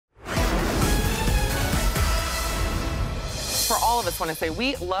of us want to say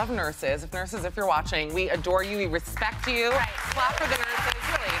we love nurses. If you're watching, we adore you, we respect you. Right. Clap for the nurses,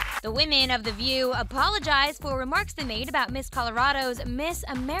 really. The women of The View apologized for remarks they made about Miss Colorado's Miss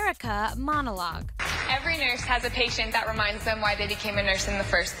America monologue. Every nurse has a patient that reminds them why they became a nurse in the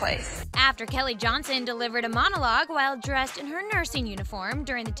first place. After Kelly Johnson delivered a monologue while dressed in her nursing uniform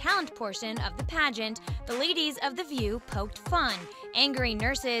during the talent portion of the pageant, the ladies of The View poked fun, angering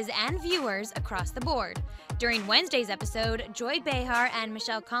nurses and viewers across the board. During Wednesday's episode, Behar and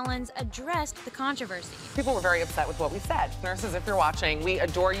Michelle Collins addressed the controversy. People were very upset with what we said. Nurses, if you're watching, we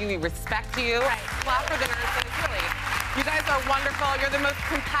adore you, we respect you. Right. Clap for the nurses, really. You guys are wonderful. You're the most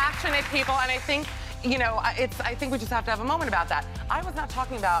compassionate people, and I think, you know, I think we just have to have a moment about that. I was not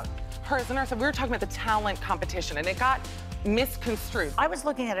talking about her as a nurse. We were talking about the talent competition, and it got misconstrued. I was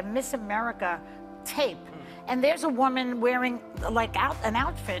looking at a Miss America tape, and there's a woman wearing like an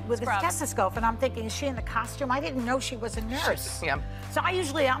outfit with a stethoscope, and I'm thinking, is she in the costume? I didn't know she was a nurse. Yeah. So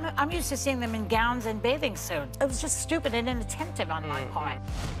I'm used to seeing them in gowns and bathing suits. It was just stupid and inattentive on my part.